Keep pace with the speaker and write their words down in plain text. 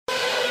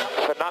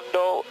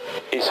Fernando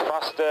is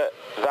faster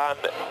than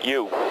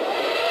you.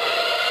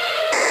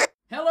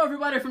 Hello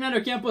everybody, Fernando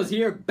Campos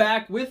here,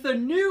 back with a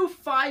new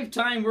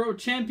 5-time world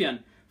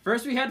champion.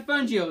 First we had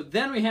Fangio,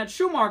 then we had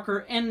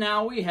Schumacher, and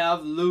now we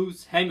have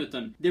Lewis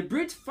Hamilton. The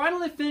Brits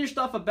finally finished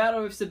off a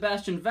battle with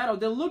Sebastian Vettel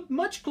that looked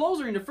much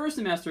closer in the first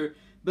semester,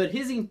 but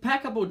his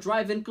impeccable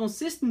drive and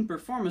consistent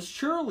performance,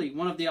 surely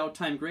one of the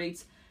all-time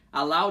greats,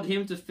 allowed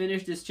him to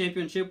finish this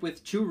championship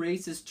with 2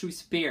 races to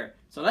spare.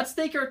 So let's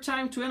take our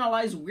time to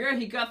analyze where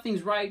he got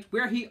things right,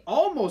 where he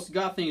almost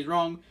got things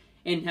wrong,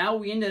 and how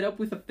we ended up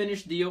with a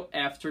finished deal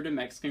after the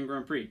Mexican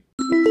Grand Prix.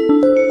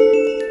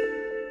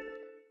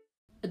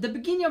 At the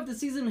beginning of the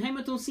season,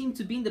 Hamilton seemed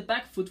to be in the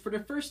back foot for the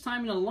first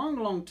time in a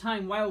long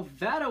time, while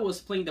Vettel was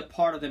playing the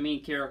part of the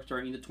main character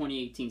in the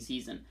 2018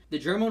 season. The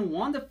German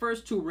won the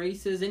first 2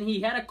 races and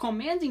he had a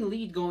commanding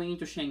lead going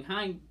into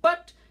Shanghai,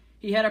 but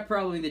he had a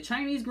problem in the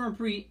Chinese Grand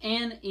Prix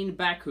and in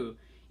Baku.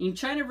 In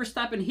China,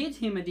 Verstappen hit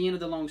him at the end of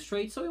the long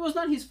straight, so it was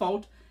not his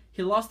fault.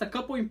 He lost a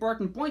couple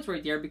important points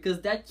right there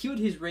because that killed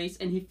his race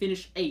and he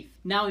finished 8th.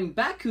 Now in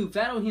Baku,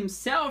 Vettel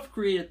himself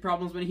created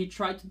problems when he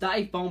tried to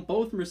dive bomb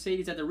both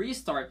Mercedes at the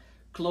restart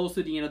close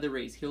to the end of the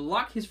race. He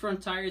locked his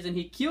front tires and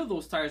he killed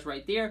those tires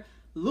right there,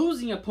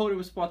 losing a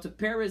podium spot to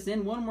Perez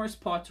and 1 more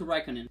spot to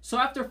Raikkonen. So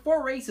after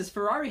 4 races,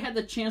 Ferrari had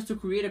the chance to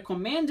create a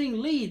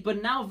commanding lead,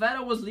 but now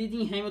Vettel was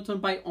leading Hamilton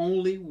by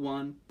only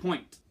 1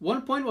 point.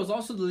 1 point was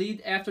also the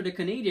lead after the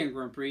Canadian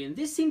Grand Prix, and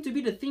this seemed to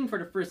be the theme for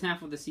the first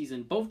half of the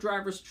season. Both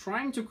drivers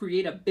trying to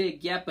create a big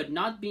gap but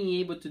not being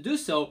able to do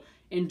so,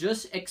 and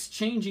just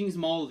exchanging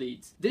small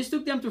leads. This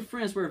took them to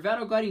France, where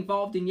Vettel got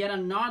involved in yet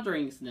another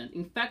incident.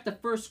 In fact, the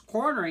first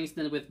corner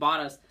incident with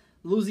Bottas,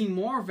 losing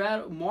more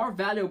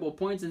valuable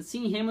points and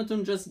seeing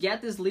Hamilton just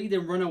get this lead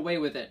and run away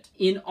with it.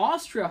 In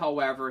Austria,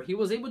 however, he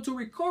was able to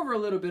recover a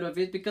little bit of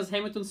it because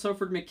Hamilton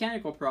suffered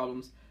mechanical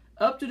problems.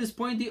 Up to this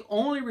point, the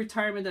only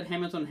retirement that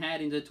Hamilton had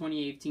in the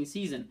 2018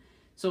 season.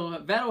 So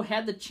Vettel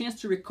had the chance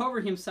to recover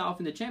himself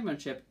in the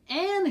championship,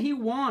 and he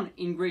won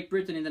in Great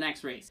Britain in the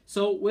next race.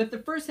 So with the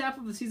first half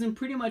of the season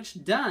pretty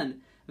much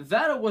done,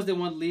 Vettel was the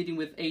one leading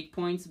with 8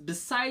 points,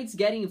 besides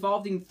getting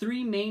involved in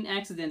 3 main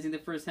accidents in the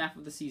first half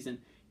of the season.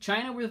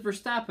 China with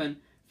Verstappen,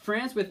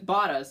 France with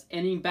Bottas,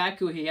 and in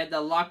Baku he had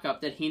the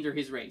lockup that hindered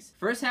his race.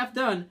 First half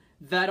done,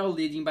 Vettel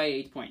leading by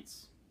 8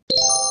 points.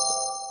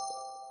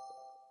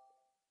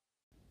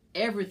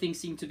 Everything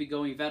seemed to be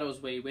going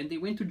Vettel's way when they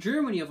went to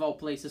Germany of all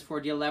places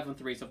for the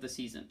 11th race of the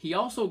season. He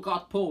also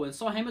got pole and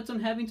saw Hamilton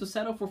having to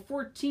settle for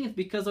 14th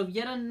because of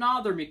yet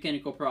another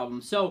mechanical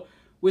problem. So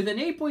with an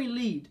 8-point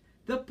lead,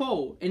 the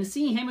pole, and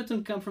seeing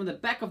Hamilton come from the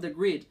back of the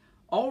grid,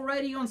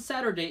 already on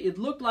Saturday it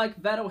looked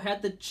like Vettel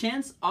had the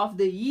chance of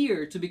the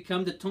year to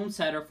become the tone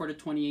setter for the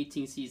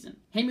 2018 season.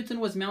 Hamilton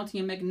was mounting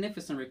a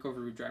magnificent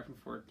recovery drive from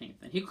 14th,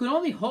 and he could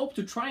only hope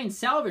to try and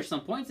salvage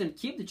some points and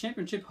keep the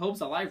championship hopes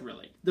alive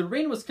really. The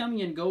rain was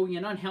coming and going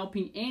and not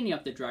helping any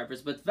of the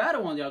drivers, but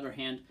Vettel on the other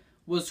hand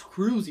was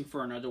cruising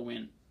for another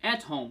win.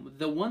 At home,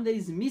 the one that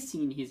is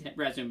missing in his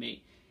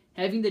resume,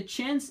 having the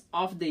chance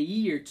of the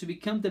year to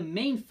become the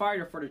main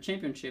fighter for the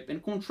championship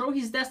and control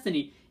his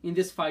destiny in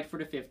this fight for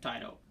the 5th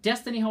title.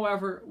 Destiny,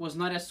 however, was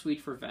not as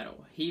sweet for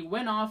Vettel. He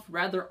went off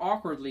rather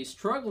awkwardly,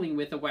 struggling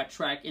with a wet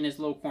track in his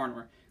low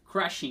corner,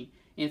 crashing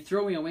and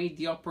throwing away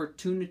the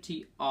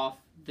opportunity of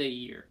the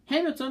year.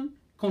 Hamilton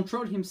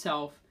controlled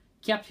himself,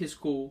 kept his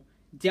cool,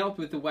 dealt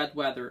with the wet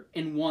weather,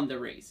 and won the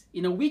race.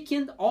 In a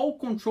weekend all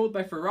controlled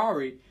by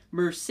Ferrari,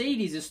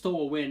 Mercedes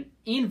stole a win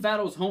in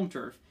Vettel's home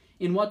turf.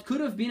 In what could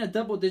have been a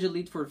double-digit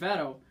lead for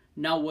Vettel,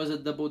 now was a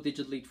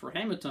double-digit lead for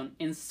Hamilton,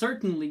 and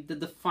certainly the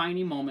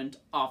defining moment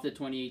of the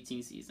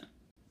 2018 season.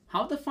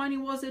 How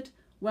defining was it?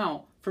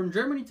 Well, from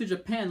Germany to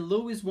Japan,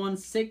 Lewis won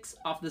 6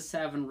 of the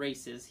 7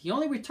 races. He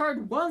only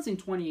retired once in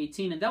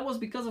 2018, and that was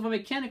because of a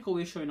mechanical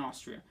issue in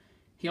Austria.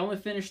 He only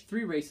finished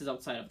 3 races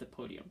outside of the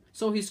podium.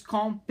 So his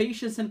calm,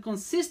 patience, and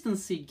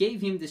consistency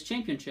gave him this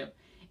championship.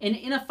 And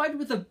in a fight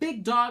with a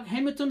big dog,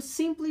 Hamilton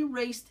simply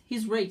raced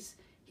his race.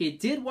 He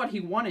did what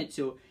he wanted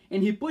to,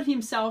 and he put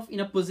himself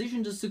in a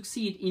position to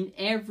succeed in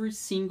every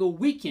single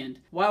weekend,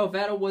 while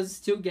Vettel was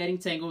still getting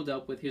tangled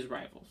up with his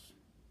rivals.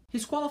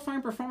 His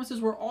qualifying performances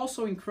were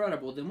also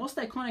incredible, the most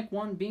iconic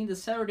one being the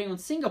Saturday on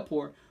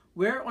Singapore,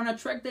 where on a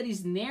track that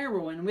is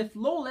narrow and with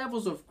low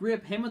levels of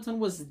grip, Hamilton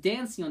was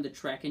dancing on the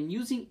track and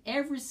using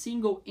every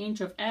single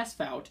inch of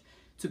asphalt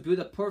to build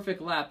a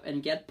perfect lap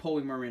and get pole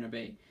in Marina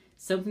Bay.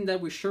 Something that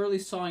we surely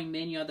saw in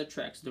many other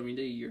tracks during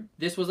the year.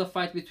 This was a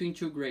fight between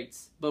 2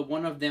 greats, but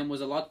one of them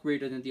was a lot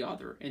greater than the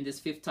other, and this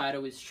 5th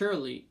title is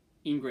surely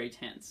in great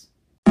hands.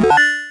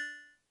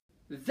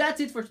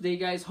 That's it for today,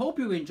 guys. Hope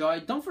you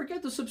enjoyed. Don't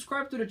forget to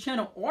subscribe to the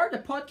channel or the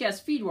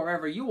podcast feed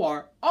wherever you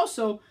are.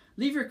 Also,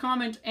 leave your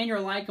comment and your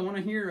like. I want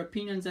to hear your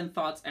opinions and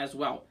thoughts as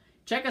well.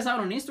 Check us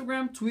out on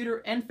Instagram,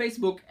 Twitter, and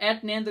Facebook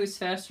at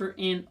NandoIsFaster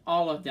in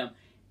all of them.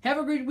 Have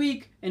a great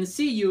week and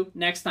see you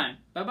next time.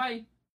 Bye-bye.